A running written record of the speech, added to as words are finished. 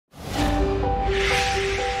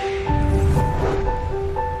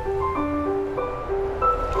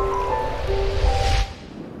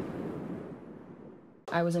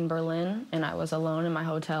was in Berlin, and I was alone in my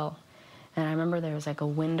hotel, and I remember there was like a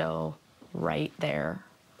window right there,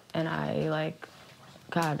 and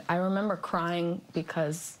God, I remember crying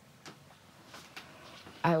because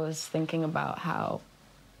I was thinking about how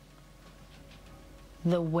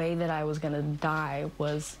the way that I was gonna die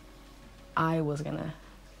was I was gonna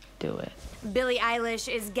do it. Billie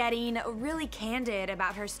Eilish is getting really candid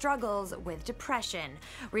about her struggles with depression,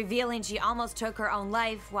 revealing she almost took her own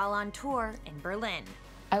life while on tour in Berlin.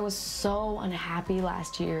 I was so unhappy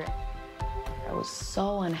last year. I was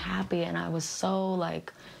so unhappy, and I was so,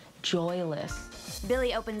 like, joyless.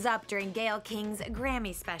 Billie opens up during Gayle King's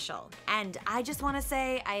Grammy special. And I just want to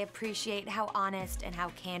say I appreciate how honest and how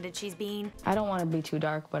candid she's being. I don't want to be too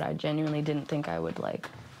dark, but I genuinely didn't think I would, like,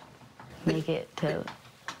 make it to,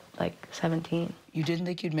 like, 17. You didn't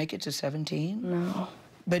think you'd make it to 17? No.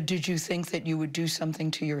 But did you think that you would do something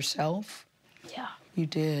to yourself? Yeah. You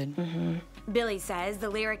did? Mm-hmm. Billie says the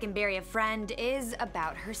lyric in Bury a Friend is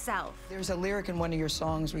about herself. There's a lyric in one of your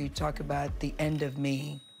songs where you talk about the end of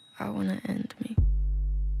me. I want to end me.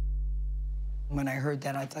 When I heard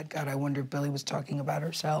that, I thought, God, I wonder if Billie was talking about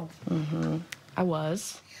herself. Mm-hmm. I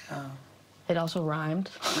was. Yeah. It also rhymed.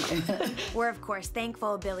 We're, of course,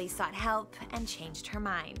 thankful Billie sought help and changed her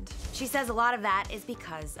mind. She says a lot of that is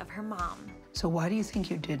because of her mom. So why do you think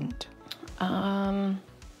you didn't? My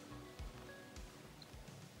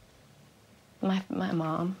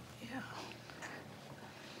mom. Yeah.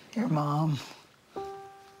 Your mom.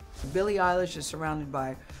 Billie Eilish is surrounded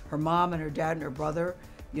by her mom and her dad and her brother.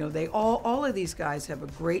 You know, they all of these guys have a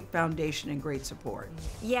great foundation and great support.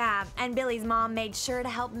 Yeah, and Billie's mom made sure to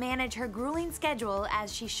help manage her grueling schedule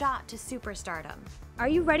as she shot to superstardom. Are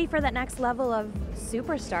you ready for that next level of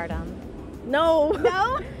superstardom? No.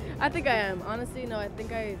 No? I think I am. Honestly, no, I feel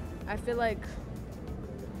like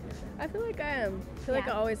I am. I feel like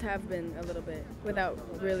I always have been a little bit without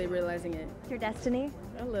really realizing it. Your destiny?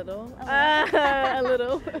 A little. A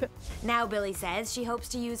little. Now Billie says she hopes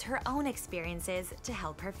to use her own experiences to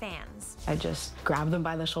help her fans. I just grab them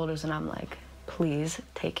by the shoulders and I'm like, please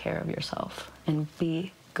take care of yourself and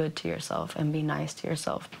be good to yourself and be nice to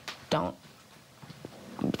yourself. Don't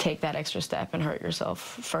take that extra step and hurt yourself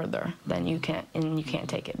further than you can't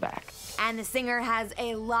take it back. And the singer has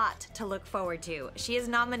a lot to look forward to. She is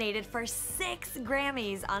nominated for 6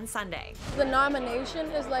 Grammys on Sunday. The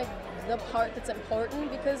nomination is like the part that's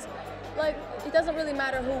important because like it doesn't really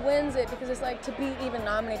matter who wins it because it's like to be even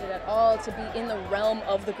nominated at all, to be in the realm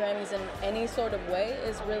of the Grammys in any sort of way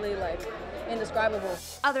is really like indescribable.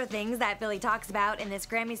 Other things that Billie talks about in this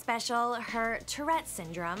Grammy special, her Tourette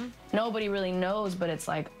syndrome. Nobody really knows, but it's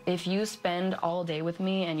like, if you spend all day with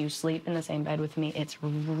me and you sleep in the same bed with me, it's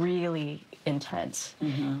really intense.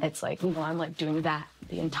 Mm-hmm. It's like, you know, I'm like doing that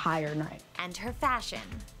the entire night. And her fashion.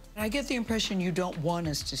 I get the impression you don't want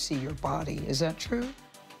us to see your body. Is that true?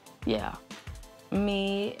 Yeah.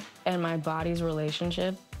 Me and my body's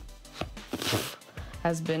relationship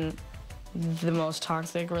has been the most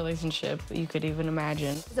toxic relationship you could even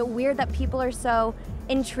imagine. Is it weird that people are so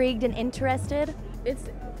intrigued and interested?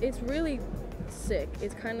 It's really sick.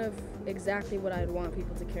 It's kind of exactly what I'd want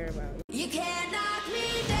people to care about. You can't